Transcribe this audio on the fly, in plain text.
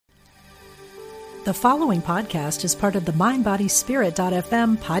The following podcast is part of the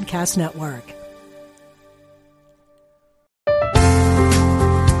MindBodySpirit.fm podcast network.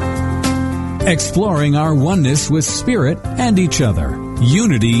 Exploring our oneness with Spirit and each other.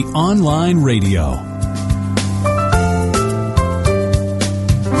 Unity Online Radio.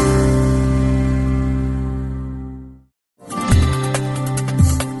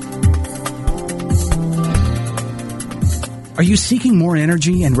 Are you seeking more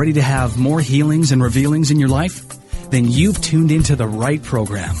energy and ready to have more healings and revealings in your life? Then you've tuned into the right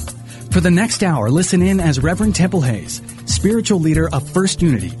program. For the next hour, listen in as Reverend Temple Hayes, spiritual leader of First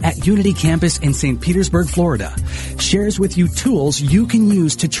Unity at Unity Campus in St. Petersburg, Florida, shares with you tools you can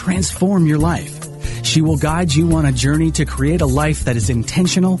use to transform your life. She will guide you on a journey to create a life that is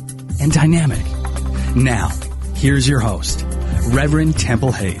intentional and dynamic. Now, here's your host, Reverend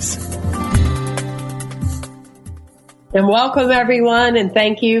Temple Hayes. And welcome, everyone, and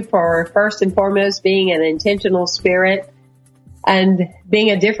thank you for, first and foremost, being an intentional spirit and being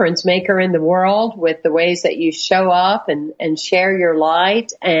a difference maker in the world with the ways that you show up and share your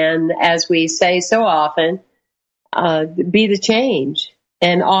light. And as we say so often, be the change.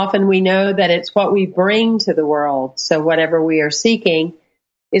 And often we know that it's what we bring to the world. So whatever we are seeking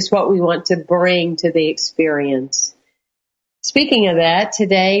is what we want to bring to the experience. Speaking of that,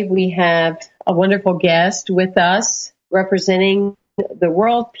 today we have a wonderful guest with us, representing the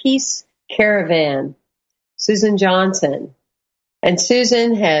World Peace Caravan, Susan Johnson. And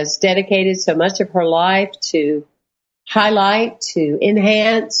Susan has dedicated so much of her life to highlight, to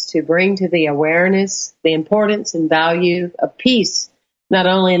enhance, to bring to the awareness, the importance and value of peace, not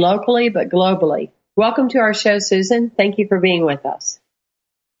only locally, but globally. Welcome to our show, Susan. Thank you for being with us.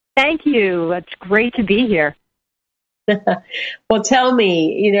 Thank you. It's great to be here. Well, tell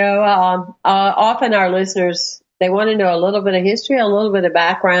me, often our listeners, they want to know a little bit of history, a little bit of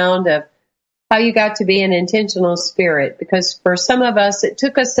background of how you got to be an intentional spirit. Because for some of us, it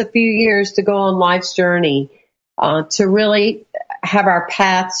took us a few years to go on life's journey to really have our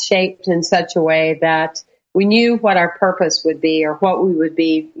paths shaped in such a way that we knew what our purpose would be or what we would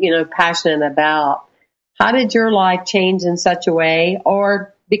be, passionate about. How did your life change in such a way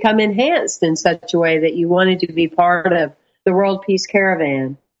or become enhanced in such a way that you wanted to be part of the World Peace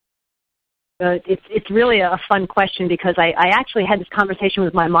Caravan? It's really a fun question because I actually had this conversation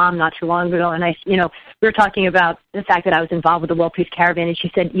with my mom not too long ago, and we were talking about the fact that I was involved with the World Peace Caravan, and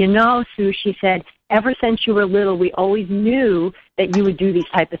she said, Sue, she said, ever since you were little, we always knew that you would do these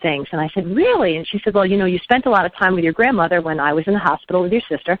type of things. And I said, really? And she said, well, you spent a lot of time with your grandmother when I was in the hospital with your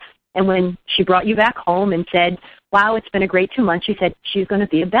sister, and when she brought you back home and said, wow, it's been a great 2 months, she said, she's going to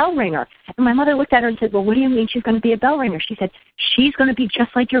be a bell ringer. And my mother looked at her and said, well, what do you mean she's going to be a bell ringer? She said, she's going to be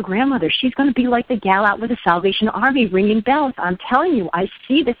just like your grandmother. She's going to be like the gal out with the Salvation Army ringing bells. I'm telling you, I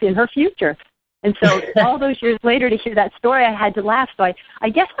see this in her future. And so all those years later to hear that story, I had to laugh. So I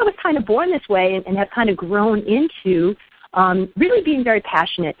guess I was kind of born this way and have kind of grown into really being very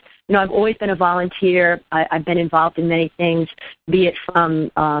passionate. I've always been a volunteer. I've been involved in many things, be it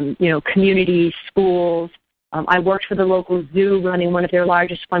from, communities, schools. I worked for the local zoo running one of their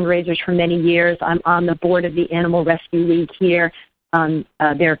largest fundraisers for many years. I'm on the board of the Animal Rescue League here,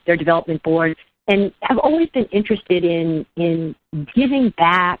 their development board, and have always been interested in giving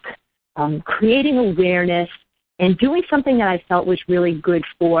back, creating awareness, and doing something that I felt was really good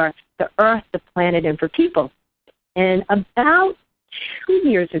for the earth, the planet, and for people. And about 2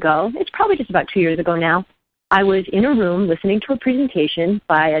 years ago, it's probably just about 2 years ago now, I was in a room listening to a presentation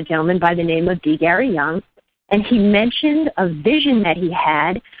by a gentleman by the name of D. Gary Young, and he mentioned a vision that he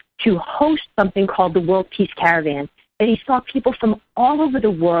had to host something called the World Peace Caravan, that he saw people from all over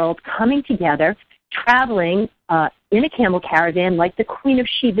the world coming together, traveling in a camel caravan like the Queen of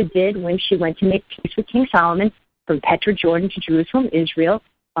Sheba did when she went to make peace with King Solomon from Petra, Jordan to Jerusalem, Israel,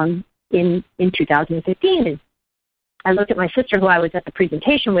 in 2015. And I looked at my sister who I was at the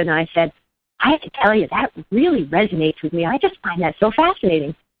presentation with, and I said, I have to tell you, that really resonates with me. I just find that so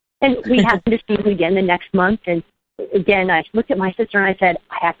fascinating. And we happened to speak again the next month, and again, I looked at my sister and I said,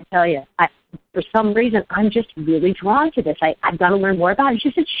 I have to tell you, for some reason, I'm just really drawn to this. I've got to learn more about it.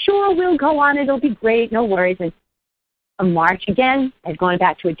 She said, sure, we'll go on. It'll be great. No worries. And in March again, I was going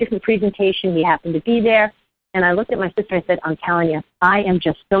back to a different presentation. We happened to be there. And I looked at my sister and I said, I'm telling you, I am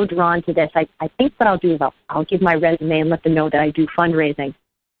just so drawn to this. I think what I'll do is I'll give my resume and let them know that I do fundraising.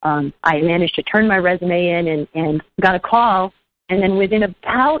 I managed to turn my resume in and got a call. And then within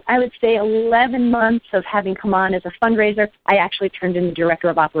about, I would say, 11 months of having come on as a fundraiser, I actually turned in the director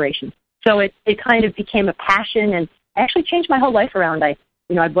of operations. So it kind of became a passion, and I actually changed my whole life around.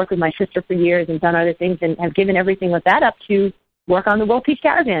 I'd worked with my sister for years and done other things and have given everything with that up to work on the World Peace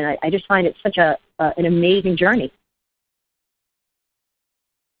Caravan. I just find it such a an amazing journey.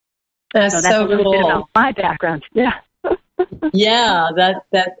 That's so that's so a little cool. bit about my background. Yeah. Yeah,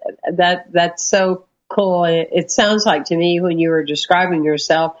 that's so cool. It sounds like to me when you were describing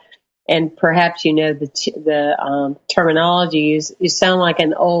yourself, and perhaps you know the terminology, you sound like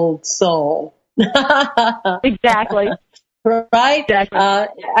an old soul. Exactly. Right? Exactly.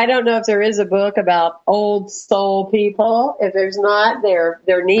 I don't know if there is a book about old soul people. If there's not,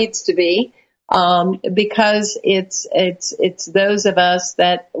 there needs to be. Because it's those of us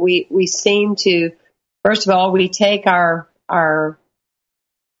that we seem to, first of all, we take the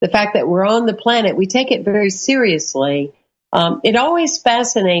fact that we're on the planet, we take it very seriously. It always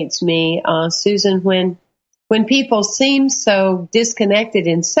fascinates me, Susan, when people seem so disconnected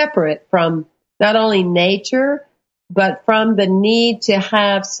and separate from not only nature, but from the need to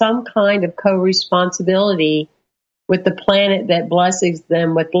have some kind of co-responsibility with the planet that blesses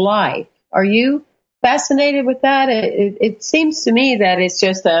them with life. Are you fascinated with that? It seems to me that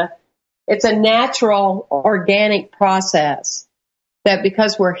it's a natural, organic process that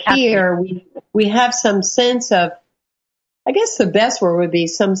because we're here, we have some sense of, I guess the best word would be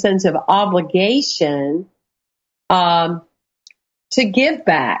some sense of obligation, to give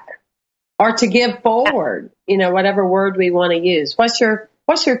back or to give forward, whatever word we want to use. What's your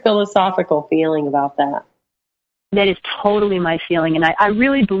philosophical feeling about that? That is totally my feeling. And I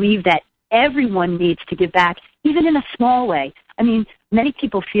really believe that everyone needs to give back, even in a small way. I mean, many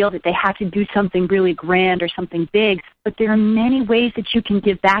people feel that they have to do something really grand or something big, but there are many ways that you can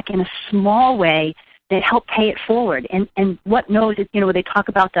give back in a small way that help pay it forward. And what knows it, they talk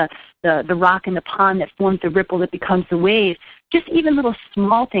about the rock in the pond that forms the ripple that becomes the wave. Just even little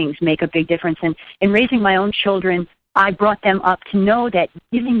small things make a big difference. And in raising my own children, I brought them up to know that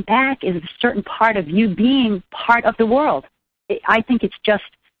giving back is a certain part of you being part of the world. I think it's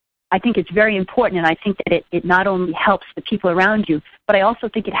very important, and I think that it not only helps the people around you, but I also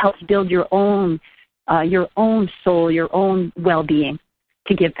think it helps build your own soul, your own well-being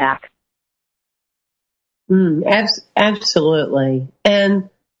to give back. Absolutely. And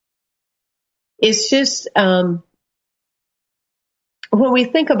it's just, when we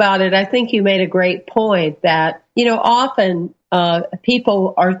think about it, I think you made a great point that, often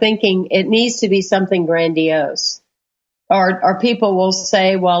people are thinking it needs to be something grandiose. Or people will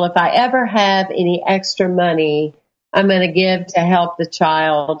say, well, if I ever have any extra money, I'm going to give to help the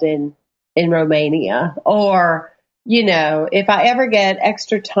child in Romania. Or, if I ever get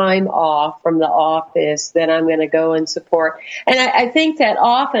extra time off from the office, then I'm going to go and support. And I think that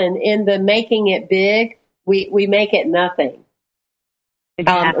often in the making it big, we make it nothing.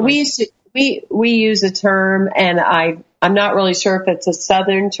 Exactly. We use a term, and I'm not really sure if it's a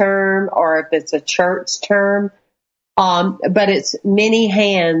Southern term or if it's a church term. But it's many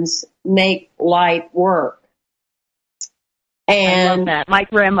hands make light work. And I love that. My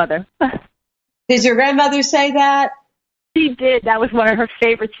grandmother. Did your grandmother say that? She did. That was one of her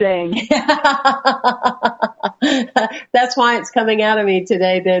favorite sayings. That's why it's coming out of me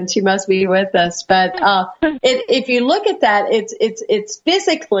today. Then she must be with us. But if you look at that, it's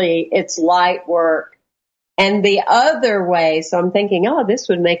physically it's light work. And the other way, so I'm thinking, this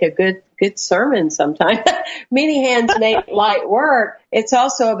would make a good sermon sometime. Many hands make light work. It's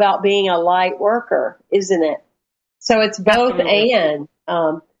also about being a light worker, isn't it? So it's both and,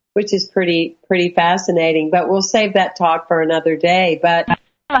 which is pretty fascinating. But we'll save that talk for another day. But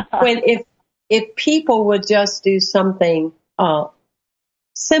if people would just do something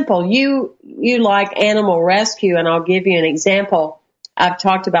simple, you like animal rescue, and I'll give you an example. I've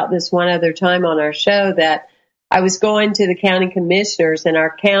talked about this one other time on our show that I was going to the county commissioners in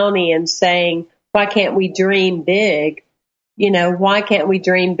our county and saying, why can't we dream big? Why can't we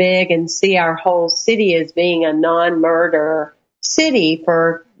dream big and see our whole city as being a non-murder city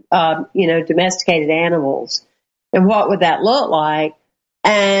for, domesticated animals? And what would that look like?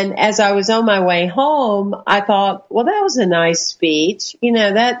 And as I was on my way home, I thought, well, that was a nice speech.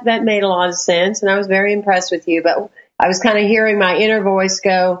 That made a lot of sense. And I was very impressed with you, but I was kind of hearing my inner voice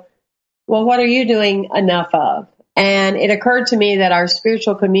go, well, what are you doing enough of? And it occurred to me that our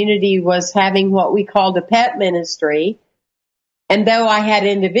spiritual community was having what we called a pet ministry. And though I had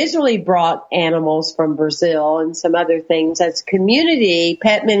individually brought animals from Brazil and some other things, as community,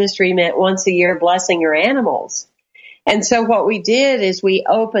 pet ministry meant once a year blessing your animals. And so what we did is we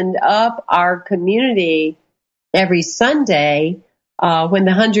opened up our community every Sunday when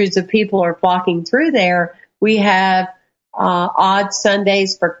the hundreds of people are flocking through there. We have odd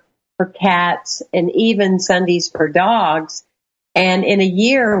Sundays for cats and even Sundays for dogs. And in a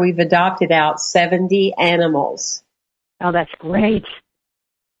year, we've adopted out 70 animals. Oh, that's great.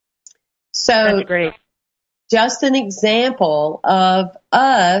 So That's great. Just an example of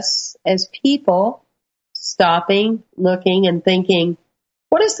us as people stopping, looking, and thinking,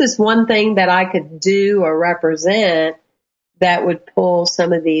 what is this one thing that I could do or represent that would pull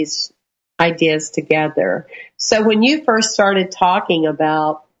some of these ideas together? So when you first started talking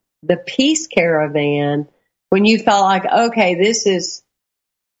about the Peace Caravan, when you felt like, okay, this is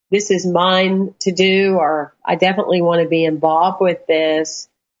mine to do, or I definitely want to be involved with this,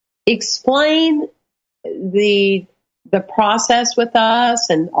 explain the process with us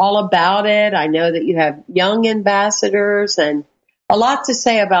and all about it. I know that you have young ambassadors and a lot to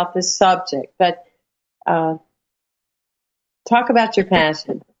say about this subject, but talk about your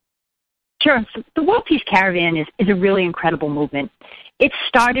passion. Sure. So the World Peace Caravan is a really incredible movement. It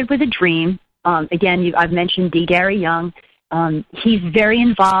started with a dream. Again, I've mentioned D. Gary Young. He's very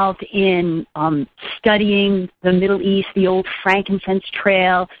involved in studying the Middle East, the old frankincense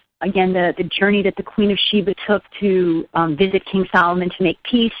trail. Again, the journey that the Queen of Sheba took to visit King Solomon to make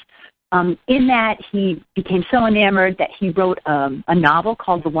peace. In that, he became so enamored that he wrote a novel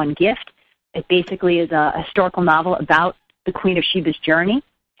called The One Gift. It basically is a historical novel about the Queen of Sheba's journey.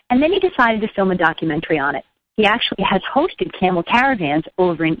 And then he decided to film a documentary on it. He actually has hosted camel caravans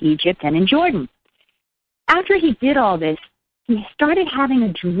over in Egypt and in Jordan. After he did all this, he started having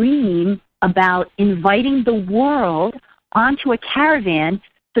a dream about inviting the world onto a caravan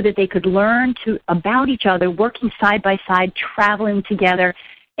so that they could learn about each other, working side by side, traveling together.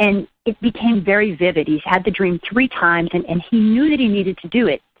 And it became very vivid. He's had the dream 3 times, and he knew that he needed to do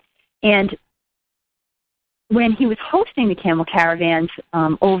it. And when he was hosting the camel caravans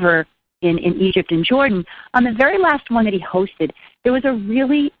over in Egypt and Jordan, on the very last one that he hosted, there was a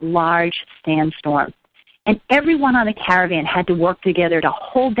really large sandstorm. And everyone on the caravan had to work together to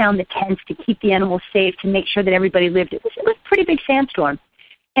hold down the tents, to keep the animals safe, to make sure that everybody lived. It was a pretty big sandstorm.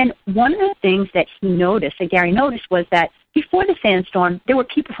 And one of the things that he noticed, that Gary noticed, was that before the sandstorm, there were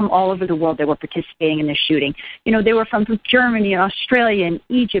people from all over the world that were participating in this shooting. You know, they were from Germany and Australia and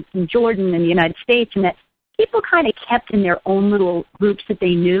Egypt and Jordan and the United States, and that people kind of kept in their own little groups that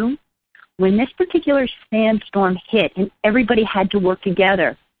they knew. When this particular sandstorm hit and everybody had to work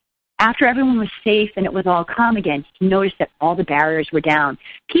together, after everyone was safe and it was all calm again, he noticed that all the barriers were down.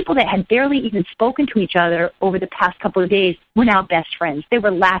 People that had barely even spoken to each other over the past couple of days were now best friends. They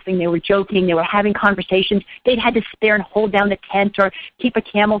were laughing, they were joking, they were having conversations. They'd had to spare and hold down the tent or keep a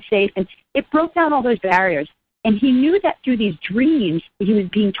camel safe, and it broke down all those barriers. And he knew that through these dreams, he was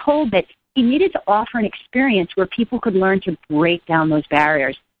being told that he needed to offer an experience where people could learn to break down those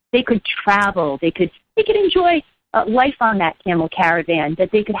barriers. They could travel, they could enjoy life on that camel caravan,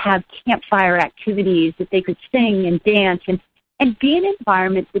 that they could have campfire activities, that they could sing and dance and be in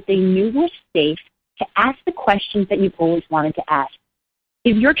environments that they knew were safe to ask the questions that you've always wanted to ask.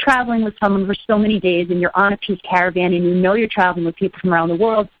 If you're traveling with someone for so many days and you're on a peace caravan and you know you're traveling with people from around the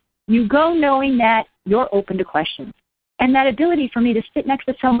world, you go knowing that you're open to questions. And that ability for me to sit next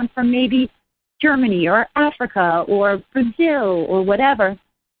to someone from maybe Germany or Africa or Brazil or whatever,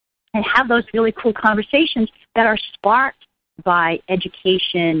 and have those really cool conversations that are sparked by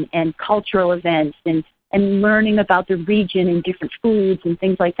education and cultural events and learning about the region and different foods and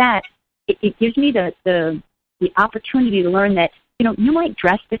things like that, it gives me the opportunity to learn that, you know, you might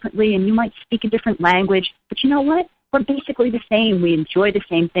dress differently and you might speak a different language, but you know what? We're basically the same. We enjoy the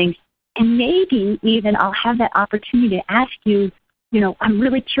same things. And maybe even I'll have that opportunity to ask you, you know, I'm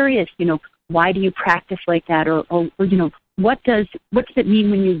really curious, you know, why do you practice like that? Or you know, what does it mean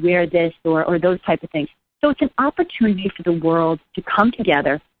when you wear this or those type of things? So it's an opportunity for the world to come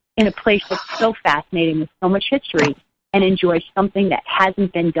together in a place that's so fascinating with so much history and enjoy something that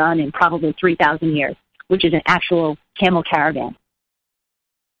hasn't been done in probably 3,000 years, which is an actual camel caravan.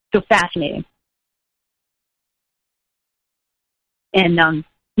 So fascinating. And,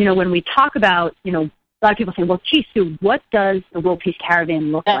 you know, when we talk about, you know, a lot of people say, well, gee, Sue, what does the World Peace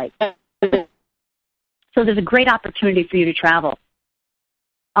Caravan look like? So there's a great opportunity for you to travel.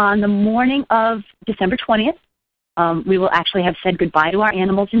 On the morning of December 20th, we will actually have said goodbye to our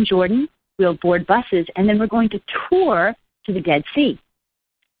animals in Jordan. We'll board buses, and then we're going to tour to the Dead Sea.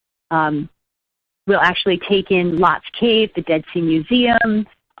 We'll actually take in Lot's Cave, the Dead Sea Museum.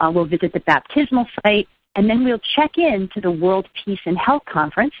 We'll visit the baptismal site, and then we'll check in to the World Peace and Health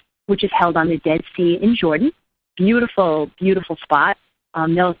Conference, which is held on the Dead Sea in Jordan. Beautiful, beautiful spot.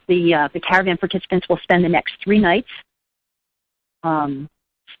 The caravan participants will spend the next 3 nights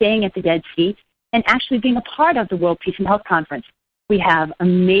staying at the Dead Sea and actually being a part of the World Peace and Health Conference. We have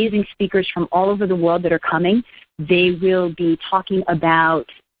amazing speakers from all over the world that are coming. They will be talking about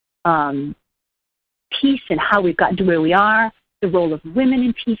peace and how we've gotten to where we are, the role of women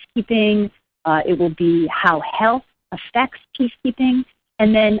in peacekeeping. It will be how health affects peacekeeping.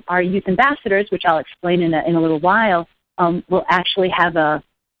 And then our youth ambassadors, which I'll explain in a little while, will actually have a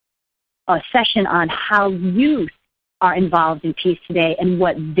session on how youth are involved in peace today and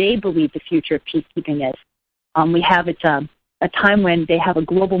what they believe the future of peacekeeping is. We have a time when they have a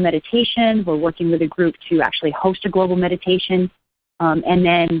global meditation. We're working with a group to actually host a global meditation. And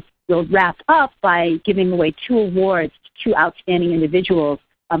then we'll wrap up by giving away 2 awards to 2 outstanding individuals,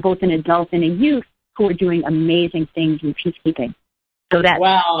 both an adult and a youth, who are doing amazing things in peacekeeping. So that's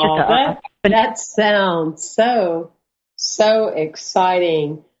that sounds so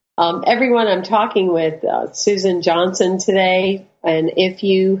exciting. Everyone, I'm talking with Susan Johnson today, and if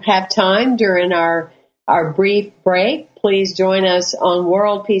you have time during our brief break, please join us on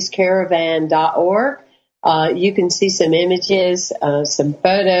worldpeacecaravan.org. You can see some images, some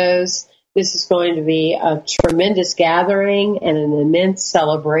photos. This is going to be a tremendous gathering and an immense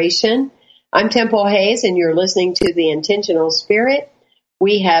celebration. I'm Temple Hayes, and you're listening to The Intentional Spirit.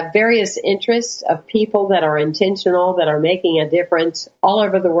 We have various interests of people that are intentional, that are making a difference all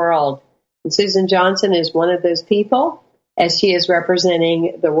over the world. And Susan Johnson is one of those people, as she is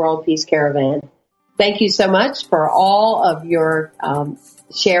representing the World Peace Caravan. Thank you so much for all of your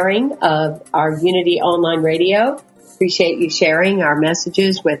sharing of our Unity Online Radio. Appreciate you sharing our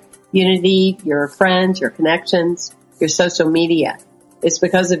messages with Unity, your friends, your connections, your social media. It's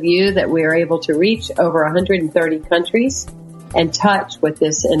because of you that we are able to reach over 130 countries and touch with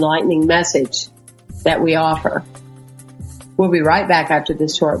this enlightening message that we offer. We'll be right back after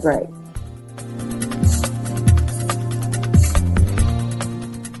this short break.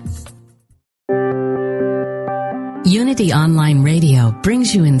 Unity Online Radio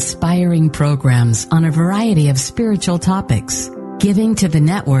brings you inspiring programs on a variety of spiritual topics. Giving to the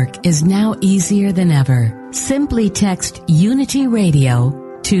network is now easier than ever. Simply text Unity Radio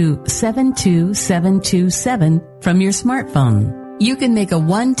to 72727 from your smartphone. You can make a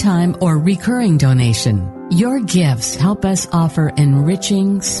one-time or recurring donation. Your gifts help us offer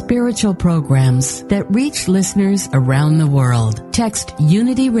enriching spiritual programs that reach listeners around the world. Text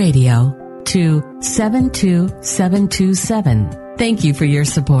Unity Radio to 72727. Thank you for your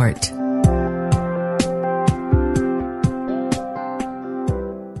support.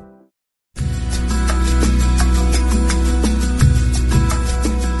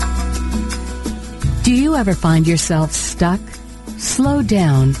 Do you ever find yourself stuck? Slow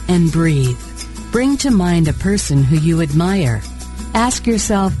down and breathe. Bring to mind a person who you admire. Ask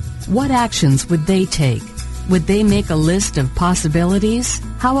yourself, what actions would they take? Would they make a list of possibilities?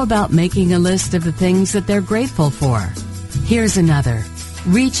 How about making a list of the things that they're grateful for? Here's another.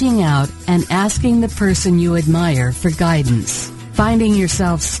 Reaching out and asking the person you admire for guidance. Finding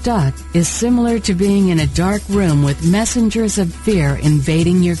yourself stuck is similar to being in a dark room with messengers of fear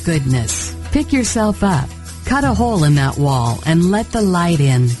invading your goodness. Pick yourself up. Cut a hole in that wall and let the light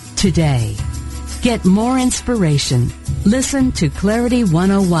in today. Get more inspiration. Listen to Clarity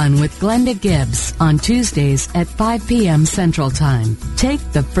 101 with Glenda Gibbs on Tuesdays at 5 p.m. Central Time. Take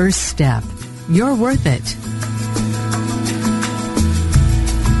the first step. You're worth it.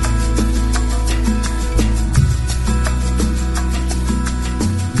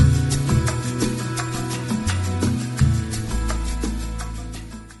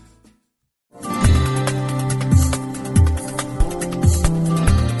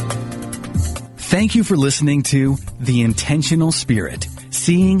 Thank you for listening to The Intentional Spirit,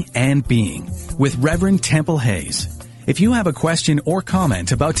 Seeing and Being with Reverend Temple Hayes. If you have a question or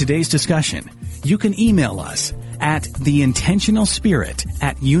comment about today's discussion, you can email us at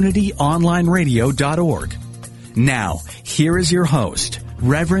theintentionalspirit@unityonlineradio.org. Now, here is your host,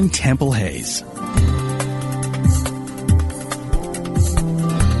 Reverend Temple Hayes.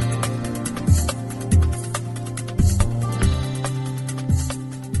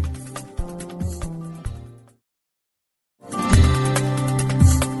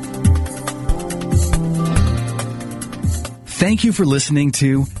 Thank you for listening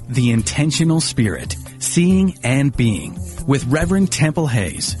to The Intentional Spirit, Seeing and Being with Reverend Temple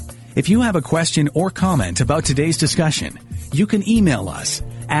Hayes. If you have a question or comment about today's discussion, you can email us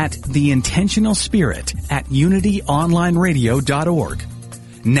at theintentionalspirit@unityonlineradio.org.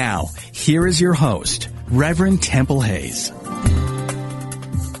 Now, here is your host, Reverend Temple Hayes.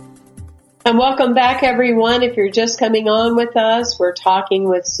 And welcome back, everyone. If you're just coming on with us, we're talking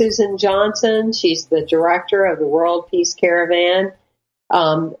with Susan Johnson. She's the director of the World Peace Caravan.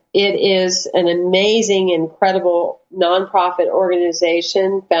 It is an amazing, incredible nonprofit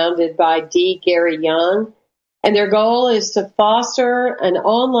organization founded by D. Gary Young. And their goal is to foster an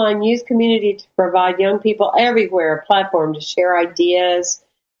online youth community to provide young people everywhere a platform to share ideas,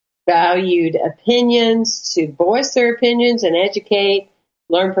 valued opinions, to voice their opinions and educate,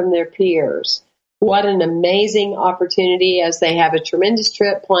 learn from their peers. What an amazing opportunity, as they have a tremendous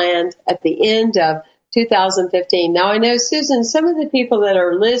trip planned at the end of 2015. Now, I know, Susan, some of the people that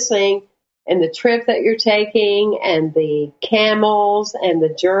are listening and the trip that you're taking and the camels and the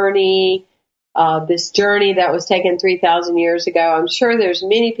journey, this journey that was taken 3,000 years ago, I'm sure there's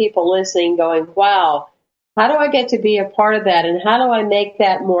many people listening going, wow, how do I get to be a part of that? And how do I make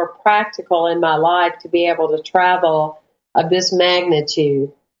that more practical in my life to be able to travel of this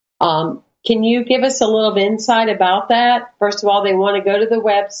magnitude? Can you give us a little insight about that? First of all, they want to go to the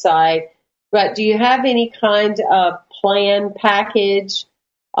website, but do you have any kind of plan package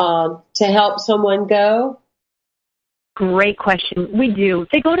to help someone go? Great question. We do.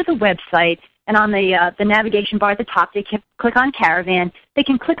 They go to the website, and on the navigation bar at the top, they can click on Caravan. They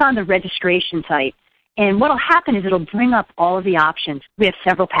can click on the registration site. And what will happen is it'll bring up all of the options. We have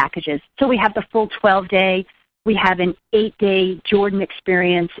several packages. So we have the full 12-day. We have an 8-day Jordan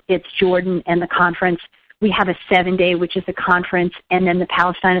experience. It's Jordan and the conference. We have a 7-day, which is the conference, and then the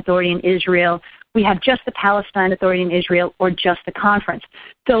Palestine Authority in Israel. We have just the Palestine Authority in Israel or just the conference.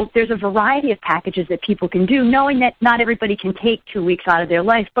 So there's a variety of packages that people can do, knowing that not everybody can take 2 weeks out of their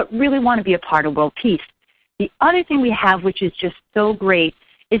life, but really want to be a part of world peace. The other thing we have, which is just so great,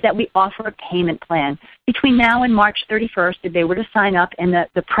 is that we offer a payment plan. Between now and March 31st, if they were to sign up, and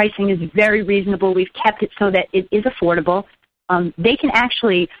the pricing is very reasonable, we've kept it so that it is affordable, they can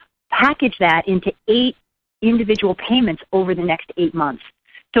actually package that into 8 individual payments over the next 8 months.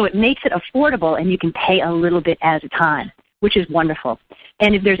 So it makes it affordable, and you can pay a little bit at a time, which is wonderful.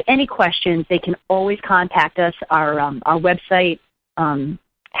 And if there's any questions, they can always contact us. Our website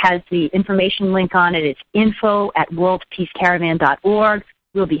has the information link on it. It's info@worldpeacecaravan.org.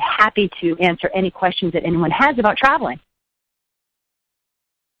 We'll be happy to answer any questions that anyone has about traveling.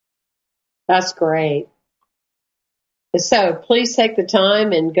 That's great. So please take the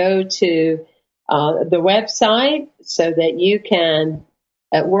time and go to the website so that you can,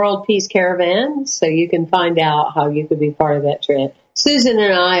 at World Peace Caravan, so you can find out how you could be part of that trip. Susan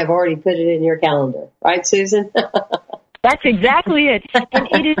and I have already put it in your calendar. Right, Susan? That's exactly it. And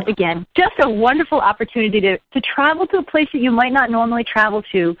it is, again, just a wonderful opportunity to travel to a place that you might not normally travel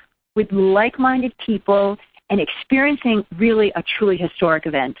to with like-minded people and experiencing really a truly historic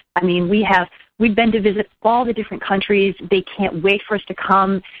event. I mean, we've been to visit all the different countries. They can't wait for us to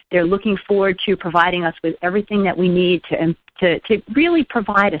come. They're looking forward to providing us with everything that we need to really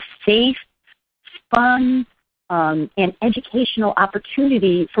provide a safe, fun, and educational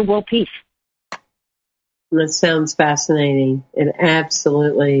opportunity for world peace. That sounds fascinating. It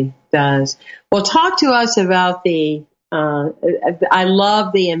absolutely does. Well, talk to us about I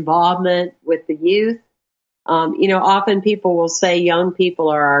love the involvement with the youth. Often people will say young people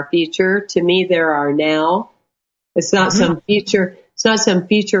are our future. To me, they're our now. It's not some future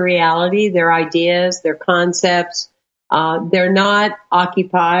reality. Their ideas, their concepts, they're not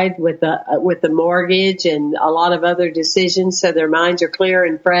occupied with the mortgage and a lot of other decisions. So their minds are clear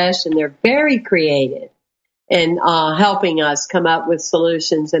and fresh, and they're very creative in helping us come up with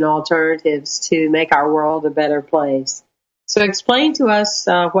solutions and alternatives to make our world a better place. So explain to us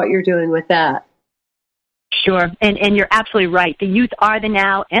what you're doing with that. Sure, and you're absolutely right. The youth are the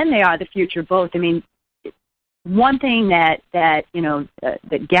now and they are the future, both. I mean, one thing that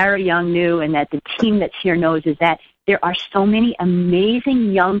Gary Young knew and that the team that's here knows is that there are so many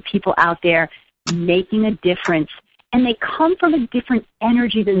amazing young people out there making a difference, and they come from a different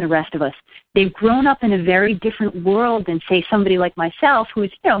energy than the rest of us. They've grown up in a very different world than, say, somebody like myself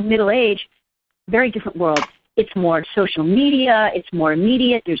who's, middle-aged, very different world. It's more social media, it's more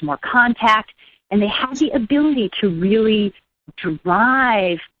immediate, there's more contact, and they have the ability to really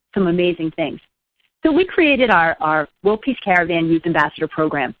drive some amazing things. So we created our World Peace Caravan Youth Ambassador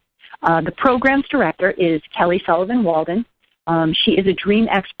Program. The program's director is Kelly Sullivan Walden. She is a dream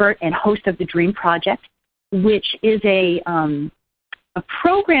expert and host of the Dream Project, which is a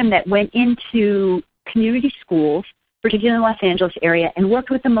program that went into community schools, particularly in the Los Angeles area, and worked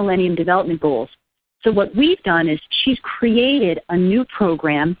with the Millennium Development Goals. So what we've done is she's created a new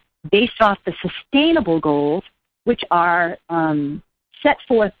program based off the sustainable goals, which are set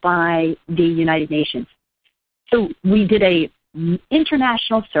forth by the United Nations. So we did a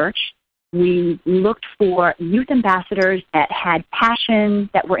international search. We looked for youth ambassadors that had passion,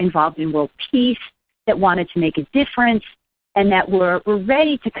 that were involved in world peace, that wanted to make a difference, and that were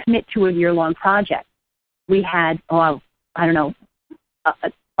ready to commit to a year-long project. We had, a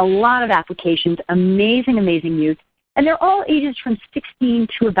a lot of applications, amazing, amazing youth, and they're all ages from 16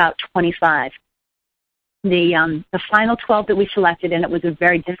 to about 25. The final 12 that we selected, and it was a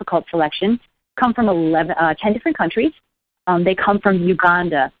very difficult selection, come from 10 different countries. They come from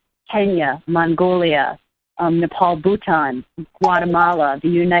Uganda, Kenya, Mongolia, Nepal, Bhutan, Guatemala, the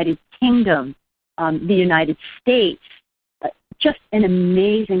United Kingdom, the United States. Just an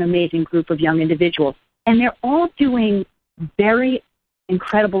amazing, amazing group of young individuals. And they're all doing very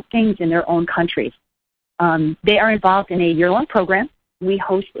incredible things in their own countries. They are involved in a year-long program. We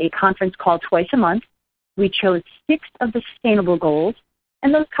host a conference call twice a month. We chose 6 of the sustainable goals,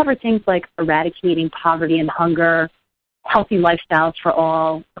 and those cover things like eradicating poverty and hunger, healthy lifestyles for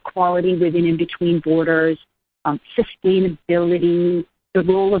all, equality within and between borders, sustainability, the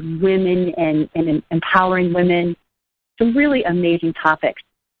role of women and empowering women. Some really amazing topics.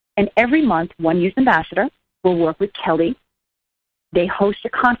 And every month, one youth ambassador will work with Kelly. They host a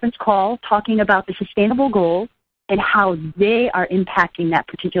conference call talking about the sustainable goals and how they are impacting that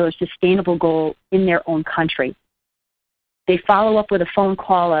particular sustainable goal in their own country. They follow up with a phone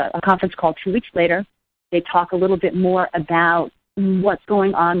call, a conference call 2 weeks later. They talk a little bit more about what's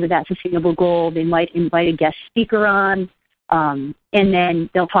going on with that sustainable goal. They might invite a guest speaker on, and then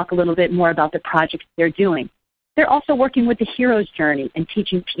they'll talk a little bit more about the projects they're doing. They're also working with the hero's journey and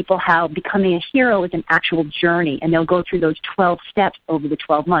teaching people how becoming a hero is an actual journey, and they'll go through those 12 steps over the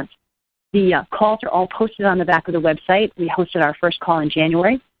 12 months. The calls are all posted on the back of the website. We hosted our first call in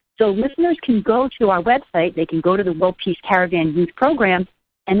January. So listeners can go to our website. They can go to the World Peace Caravan Youth Program,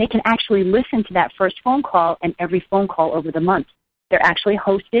 and they can actually listen to that first phone call and every phone call over the month. They're actually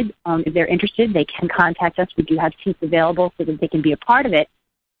hosted. If they're interested, they can contact us. We do have seats available so that they can be a part of it.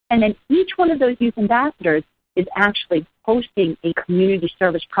 And then each one of those youth ambassadors is actually hosting a community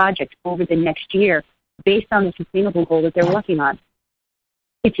service project over the next year based on the sustainable goal that they're working on.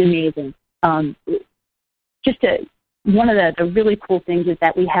 It's amazing. One of the really cool things is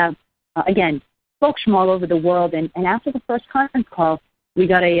that we have, again, folks from all over the world. And after the first conference call, we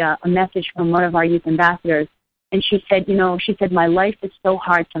got a message from one of our youth ambassadors. And she said, my life is so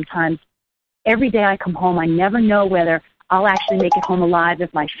hard sometimes. Every day I come home, I never know whether I'll actually make it home alive,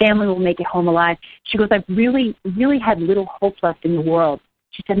 if my family will make it home alive. She goes, I've really, really had little hope left in the world.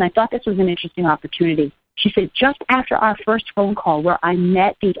 She said, and I thought this was an interesting opportunity. She said, just after our first phone call where I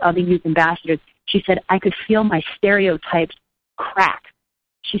met these other youth ambassadors, she said, I could feel my stereotypes crack.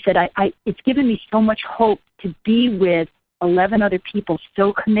 She said, it's given me so much hope to be with 11 other people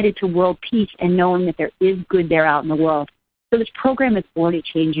so committed to world peace and knowing that there is good there out in the world. So this program is already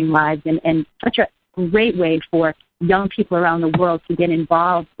changing lives and such a great way for young people around the world to get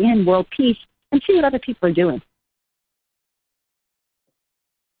involved in world peace and see what other people are doing.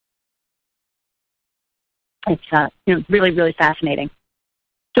 It's really, really fascinating.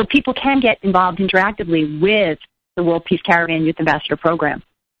 So people can get involved interactively with the World Peace Caravan Youth Ambassador Program.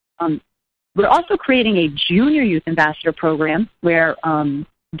 We're also creating a junior youth ambassador program where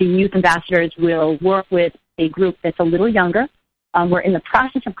the youth ambassadors will work with a group that's a little younger. We're in the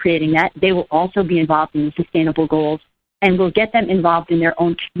process of creating that. They will also be involved in the sustainable goals, and we'll get them involved in their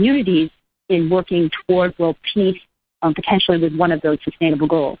own communities in working toward world peace, potentially with one of those sustainable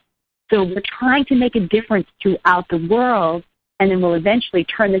goals. So we're trying to make a difference throughout the world, and then we'll eventually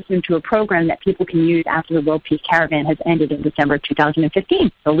turn this into a program that people can use after the World Peace Caravan has ended in December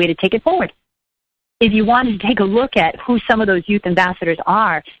 2015. So a way to take it forward. If you wanted to take a look at who some of those youth ambassadors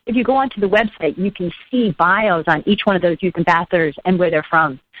are, if you go onto the website, you can see bios on each one of those youth ambassadors and where they're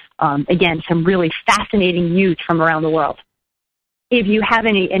from. Again, some really fascinating youth from around the world. If you have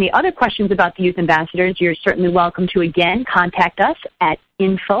any other questions about the youth ambassadors, you're certainly welcome to, again, contact us at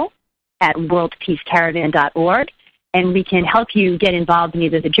info@worldpeacecaravan.org, and we can help you get involved in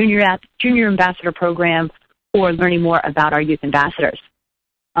either the junior ambassador program or learning more about our youth ambassadors.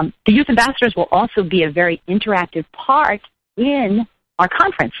 The youth ambassadors will also be a very interactive part in our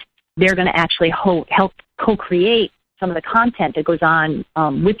conference. They're going to actually help co-create some of the content that goes on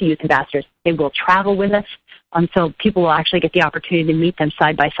with the youth ambassadors. They will travel with us, so people will actually get the opportunity to meet them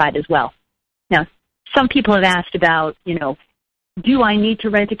side by side as well. Now, some people have asked about, do I need to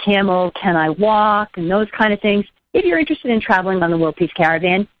rent a camel? Can I walk? And those kind of things. If you're interested in traveling on the World Peace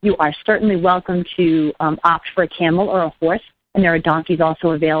Caravan, you are certainly welcome to opt for a camel or a horse. And there are donkeys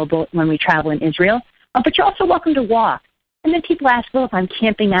also available when we travel in Israel. But you're also welcome to walk. And then people ask, well, if I'm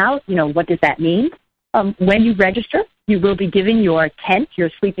camping out, what does that mean? When you register, you will be given your tent, your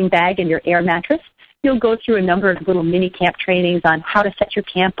sleeping bag, and your air mattress. You'll go through a number of little mini camp trainings on how to set your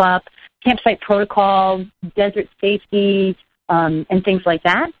camp up, campsite protocol, desert safety, and things like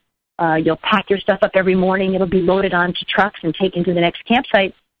that. You'll pack your stuff up every morning. It'll be loaded onto trucks and taken to the next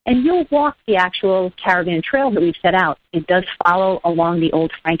campsite. and you'll walk the actual caravan trail that we've set out. It does follow along the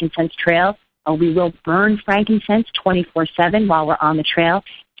old frankincense trail. We will burn frankincense 24/7 while we're on the trail.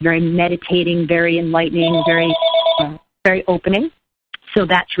 It's very meditating, very enlightening, very opening. So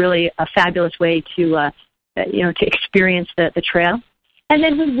that's really a fabulous way to experience the trail. And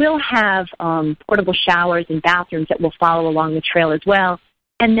then we will have portable showers and bathrooms that will follow along the trail as well.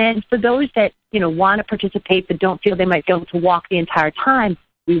 And then for those that, want to participate but don't feel they might be able to walk the entire time,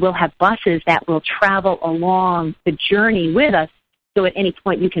 we will have buses that will travel along the journey with us. So at any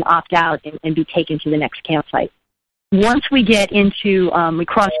point you can opt out and be taken to the next campsite. Once we get into,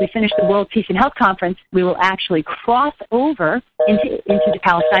 we finish the World Peace and Health Conference, we will actually cross over into the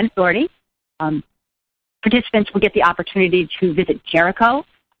Palestine Authority. Participants will get the opportunity to visit Jericho,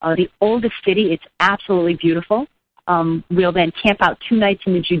 the oldest city. It's absolutely beautiful. We'll then camp out 2 nights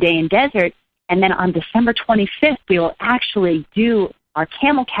in the Judean desert, and then on December 25th, we will actually do our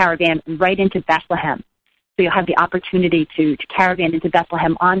camel caravan right into Bethlehem. So you'll have the opportunity to caravan into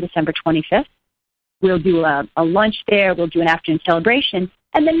Bethlehem on December 25th. We'll do a lunch there. We'll do an afternoon celebration,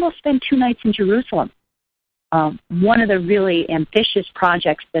 and then we'll spend 2 nights in Jerusalem. One of the really ambitious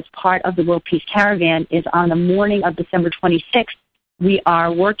projects that's part of the World Peace Caravan is on the morning of December 26th, we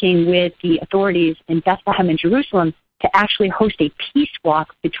are working with the authorities in Bethlehem and Jerusalem to actually host a peace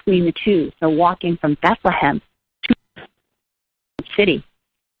walk between the two. So walking from Bethlehem to the city,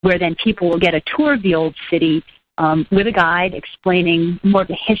 where then people will get a tour of the old city with a guide explaining more of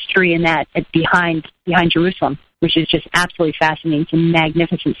the history and that behind Jerusalem, which is just absolutely fascinating. It's a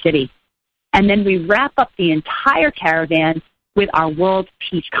magnificent city. And then we wrap up the entire caravan with our World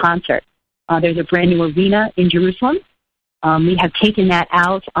Peace Concert. There's a brand new arena in Jerusalem. We have taken that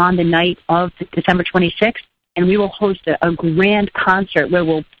out on the night of December 26th, and we will host a grand concert where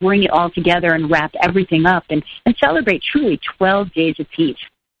we'll bring it all together and wrap everything up and celebrate truly 12 days of peace.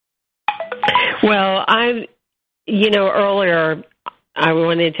 Well, earlier I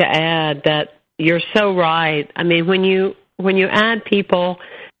wanted to add that you're so right. I mean, when you add people,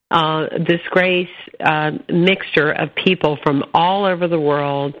 this great mixture of people from all over the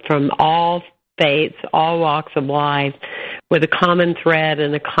world, from all faiths, all walks of life, with a common thread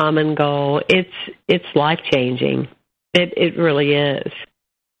and a common goal, it's life-changing. It really is.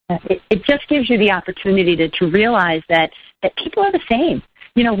 It just gives you the opportunity to realize that people are the same.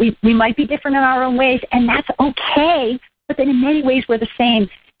 We might be different in our own ways, and that's okay, but then in many ways we're the same.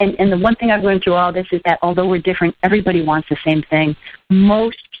 And the one thing I've learned through all this is that although we're different, everybody wants the same thing.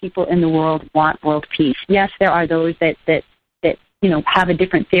 Most people in the world want world peace. Yes, there are those that have a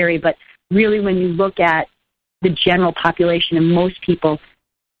different theory, but really when you look at the general population and most people,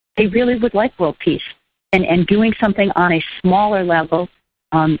 they really would like world peace. And doing something on a smaller level,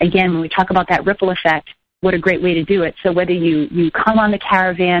 again, when we talk about that ripple effect, what a great way to do it. So whether you come on the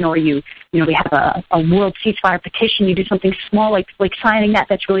caravan or we have a world ceasefire petition, you do something small like signing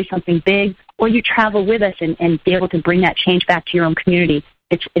that's really something big, or you travel with us and be able to bring that change back to your own community.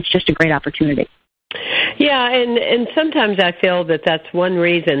 It's just a great opportunity. Yeah, and sometimes I feel that's one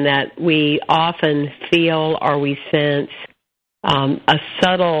reason that we often feel or we sense a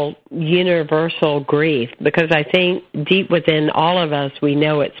subtle universal grief, because I think deep within all of us we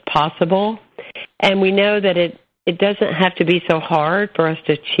know it's possible. And we know that it doesn't have to be so hard for us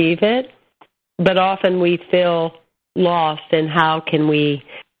to achieve it, but often we feel lost in how can we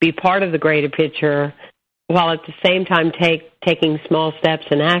be part of the greater picture while at the same time taking small steps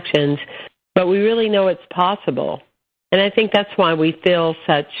and actions, but we really know it's possible. And I think that's why we feel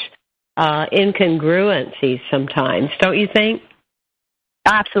such incongruencies sometimes, don't you think?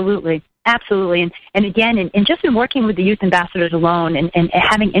 Absolutely. Absolutely. And again, and just in working with the youth ambassadors alone and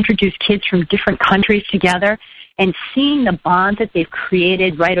having introduced kids from different countries together and seeing the bonds that they've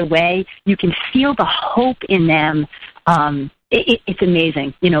created right away, you can feel the hope in them. It's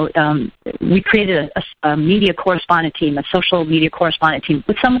amazing. We created a media correspondent team, a social media correspondent team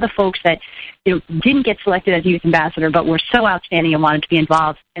with some of the folks that didn't get selected as a youth ambassador but were so outstanding and wanted to be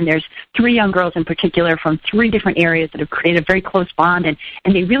involved. And there's 3 young girls in particular from 3 different areas that have created a very close bond, and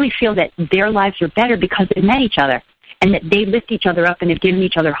they really feel that their lives are better because they met each other and that they lift each other up and have given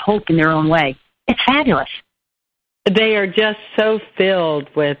each other hope in their own way. It's fabulous. They are just so filled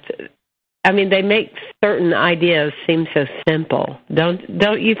with, they make certain ideas seem so simple.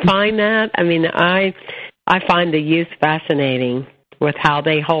 Don't you find that? I find the youth fascinating with how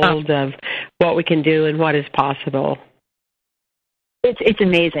they hold of what we can do and what is possible. It's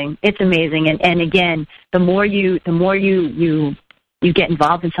amazing. It's amazing. And again, the more you get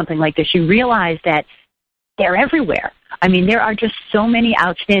involved in something like this, you realize that they're everywhere. I mean, there are just so many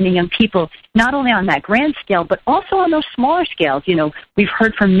outstanding young people, not only on that grand scale, but also on those smaller scales. You know, we've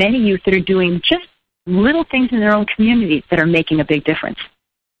heard from many youth that are doing just little things in their own communities that are making a big difference.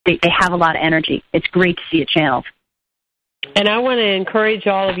 They have a lot of energy. It's great to see it channeled. And I want to encourage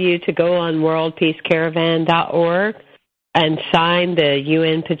all of you to go on worldpeacecaravan.org and sign the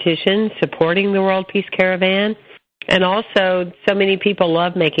UN petition supporting the World Peace Caravan. And also, so many people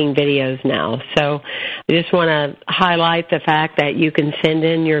love making videos now. So I just want to highlight the fact that you can send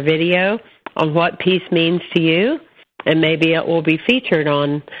in your video on what peace means to you, and maybe it will be featured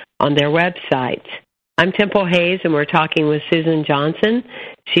on their website. I'm Temple Hayes, and we're talking with Susan Johnson.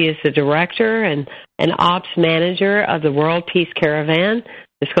 She is the director and ops manager of the World Peace Caravan.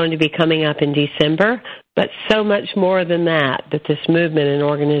 It's going to be coming up in December, but so much more than that this movement and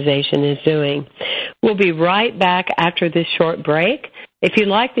organization is doing. We'll be right back after this short break. If you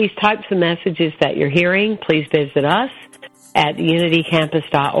like these types of messages that you're hearing, please visit us at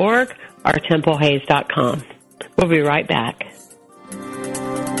unitycampus.org or templehayes.com. We'll be right back.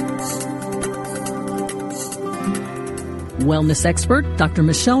 Wellness expert Dr.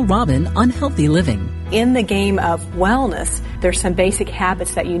 Michelle Robin on healthy living. In the game of wellness, there's some basic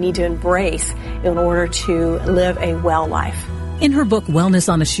habits that you need to embrace in order to live a well life. In her book,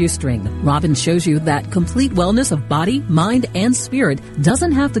 Wellness on a Shoestring, Robin shows you that complete wellness of body, mind, and spirit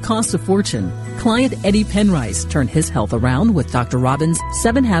doesn't have to cost a fortune. Client Eddie Penrice turned his health around with Dr. Robin's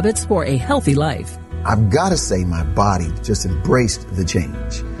 7 Habits for a Healthy Life. I've got to say my body just embraced the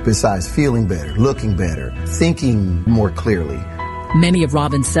change. Besides feeling better, looking better, thinking more clearly. Many of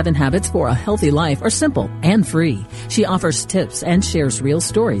Robin's 7 Habits for a Healthy Life are simple and free. She offers tips and shares real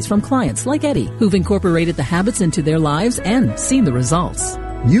stories from clients like Eddie, who've incorporated the habits into their lives and seen the results.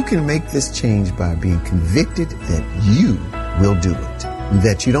 You can make this change by being convicted that you will do it,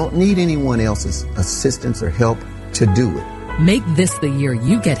 that you don't need anyone else's assistance or help to do it. Make this the year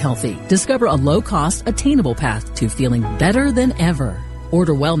you get healthy. Discover a low-cost, attainable path to feeling better than ever.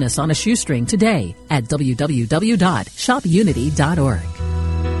 Order Wellness on a Shoestring today at www.shopunity.org.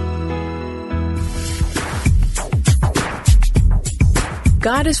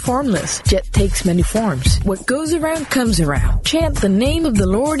 God is formless, yet takes many forms. What goes around comes around. Chant the name of the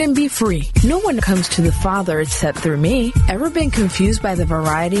Lord and be free. No one comes to the Father except through me. Ever been confused by the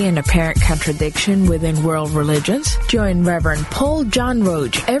variety and apparent contradiction within world religions? Join Reverend Paul John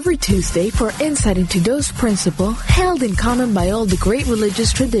Roach every Tuesday for insight into those principles held in common by all the great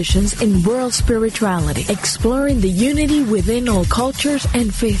religious traditions in world spirituality, exploring the unity within all cultures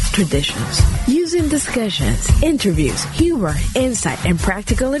and faith traditions. Using discussions, interviews, humor, insight, and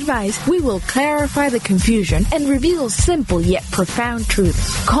practical advice, we will clarify the confusion and reveal simple yet profound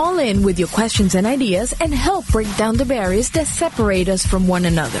truths. Call in with your questions and ideas and help break down the barriers that separate us from one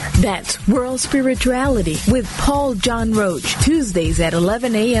another. That's World Spirituality with Paul John Roach, Tuesdays at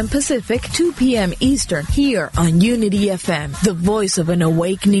 11 a.m. Pacific, 2 p.m. Eastern, here on Unity FM, the voice of an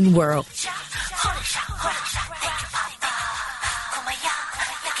awakening world.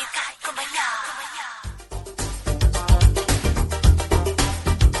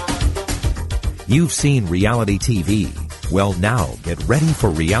 You've seen reality TV. Well, now get ready for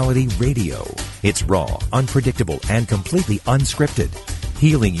reality radio. It's raw, unpredictable, and completely unscripted.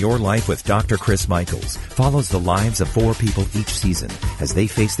 Healing Your Life with Dr. Chris Michaels follows the lives of 4 people each season as they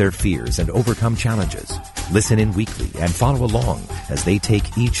face their fears and overcome challenges. Listen in weekly and follow along as they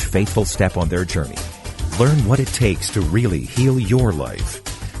take each faithful step on their journey. Learn what it takes to really heal your life.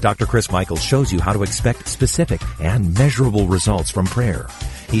 Dr. Chris Michaels shows you how to expect specific and measurable results from prayer.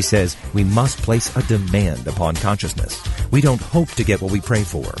 He says we must place a demand upon consciousness. We don't hope to get what we pray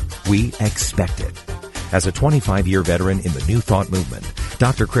for. We expect it. As a 25-year veteran in the New Thought movement,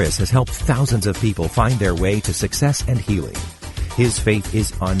 Dr. Chris has helped thousands of people find their way to success and healing. His faith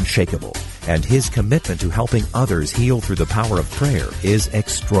is unshakable, and his commitment to helping others heal through the power of prayer is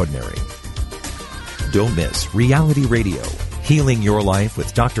extraordinary. Don't miss Reality Radio, Healing Your Life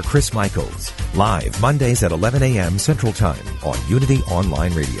with Dr. Chris Michaels, live Mondays at 11 a.m. Central Time on Unity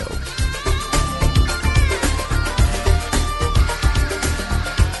Online Radio.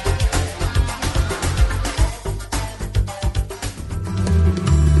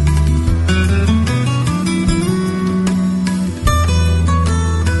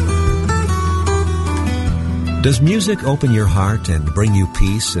 Does music open your heart and bring you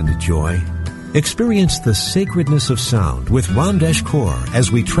peace and joy? Experience the sacredness of sound with Ramdesh Kaur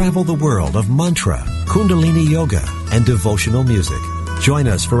as we travel the world of mantra, Kundalini Yoga, and devotional music. Join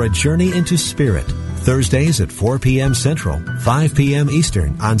us for a journey into spirit. Thursdays at 4 p.m. Central, 5 p.m.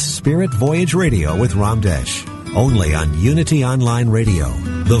 Eastern on Spirit Voyage Radio with Ramdesh. Only on Unity Online Radio,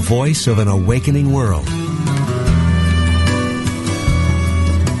 the voice of an awakening world.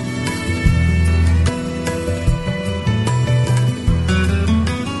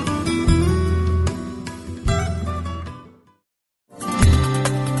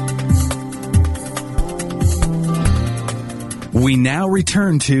 now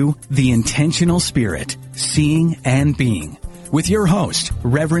return to The Intentional Spirit, Seeing and Being, with your host,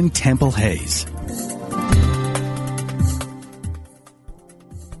 Reverend Temple Hayes.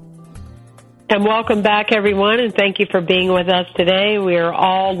 And welcome back, everyone, and thank you for being with us today. We are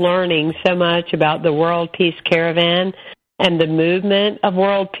all learning so much about the World Peace Caravan and the movement of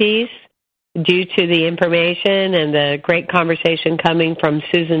world peace due to the information and the great conversation coming from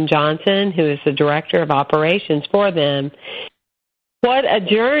Susan Johnson, who is the Director of Operations for them. What a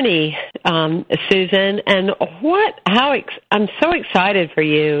journey, Susan, and I'm so excited for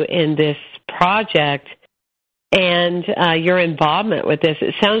you in this project and your involvement with this.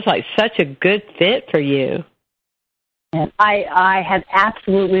 It sounds like such a good fit for you. And I have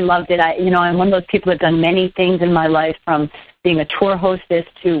absolutely loved it. I'm one of those people that have done many things in my life, from being a tour hostess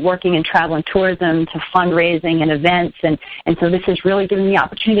to working in travel and tourism to fundraising and events. And so this has really given me the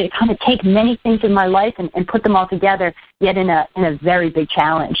opportunity to kind of take many things in my life and put them all together, yet in a very big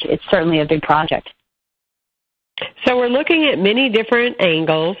challenge. It's certainly a big project. So we're looking at many different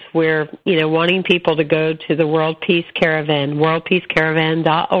angles. We're, wanting people to go to the World Peace Caravan,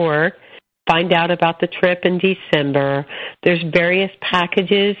 worldpeacecaravan.org, find out about the trip in December. There's various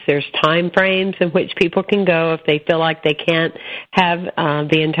packages. There's time frames in which people can go if they feel like they can't have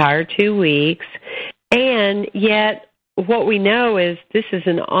the entire 2 weeks. And yet what we know is this is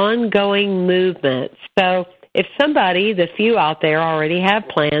an ongoing movement. So if somebody, the few out there, already have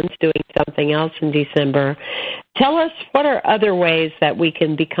plans doing something else in December, tell us what are other ways that we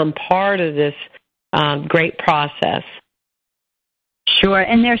can become part of this great process. Sure,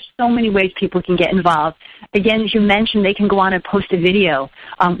 and there's so many ways people can get involved. Again, as you mentioned, they can go on and post a video.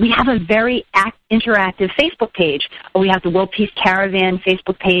 We have a very interactive Facebook page. We have the World Peace Caravan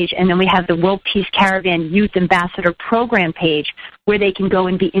Facebook page, and then we have the World Peace Caravan Youth Ambassador Program page, where they can go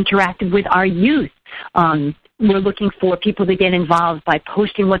and be interactive with our youth. We're looking for people to get involved by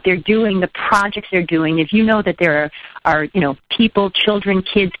posting what they're doing, the projects they're doing. If you know that there are people, children,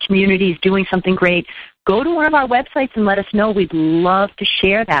 kids, communities doing something great, go to one of our websites and let us know. We'd love to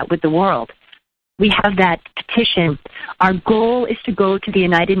share that with the world. We have that petition. Our goal is to go to the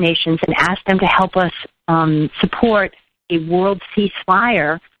United Nations and ask them to help us support a world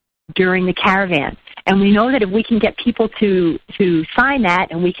ceasefire during the caravan. And we know that if we can get people to sign that,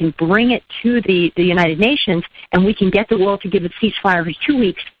 and we can bring it to the United Nations, and we can get the world to give a ceasefire for 2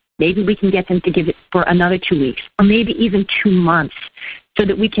 weeks, maybe we can get them to give it for another 2 weeks, or maybe even 2 months, so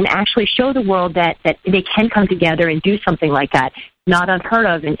that we can actually show the world that they can come together and do something like that. Not unheard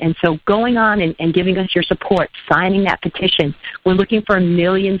of. And so going on and giving us your support, signing that petition. We're looking for 1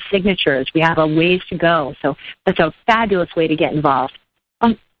 million signatures. We have a ways to go. So that's a fabulous way to get involved.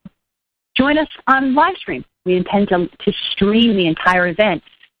 Join us on live stream. We intend to stream the entire event.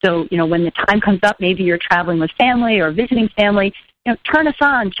 So, when the time comes up, maybe you're traveling with family or visiting family, turn us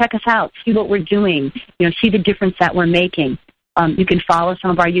on, check us out, see what we're doing, see the difference that we're making. You can follow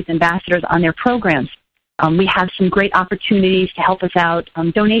some of our youth ambassadors on their programs. We have some great opportunities to help us out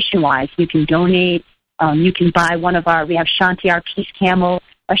donation-wise. You can donate. You can buy we have Shanti, our Peace Camel.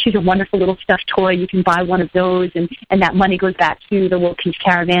 She's a wonderful little stuffed toy. You can buy one of those, and that money goes back to the World Peace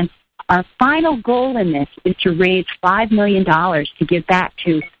Caravan. Our final goal in this is to raise $5 million to give back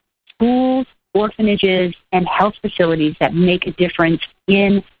to schools, orphanages, and health facilities that make a difference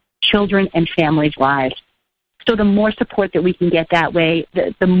in children and families' lives. So the more support that we can get that way,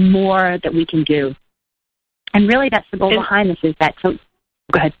 the more that we can do. And really that's the goal behind this, is that. So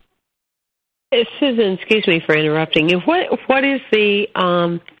go ahead. Susan, excuse me for interrupting you. What is the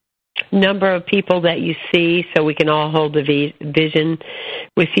number of people that you see, so we can all hold the vision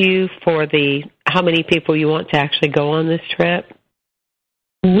with you for how many people you want to actually go on this trip?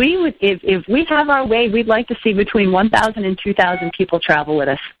 We would, if we have our way, we'd like to see between 1,000 and 2,000 people travel with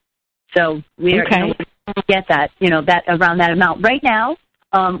us. So we are going to get that, that around that amount. Right now,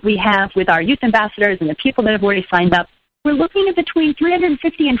 we have, with our youth ambassadors and the people that have already signed up, we're looking at between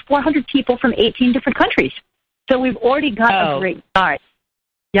 350 and 400 people from 18 different countries. So we've already got a great start.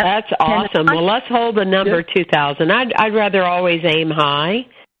 Yep. That's awesome. Well, let's hold the number 2,000. I'd rather always aim high.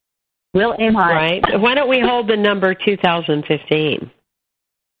 We'll aim high. Right. Why don't we hold the number 2015?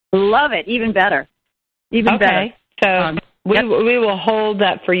 Love it. Even better. Even better. So we will hold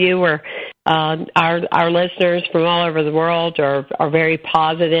that for you. Where our listeners from all over the world are very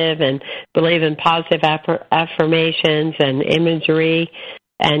positive and believe in positive affirmations and imagery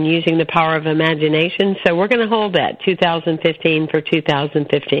and using the power of imagination. So we're going to hold that 2015 for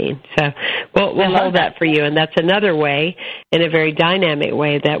 2015. So we'll hold that for you. And that's another way, in a very dynamic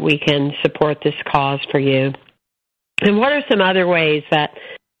way, that we can support this cause for you. And what are some other ways that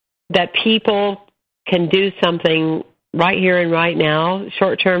people can do something right here and right now,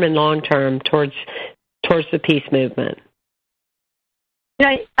 short term and long term, towards the peace movement?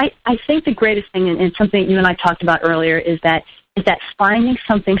 Yeah, I think the greatest thing, and something you and I talked about earlier, is that finding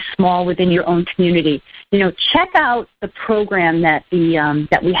something small within your own community. Check out the program that we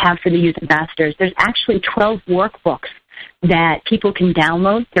have for the youth ambassadors. There's actually 12 workbooks that people can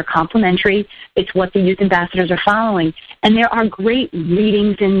download. They're complimentary. It's what the youth ambassadors are following. And there are great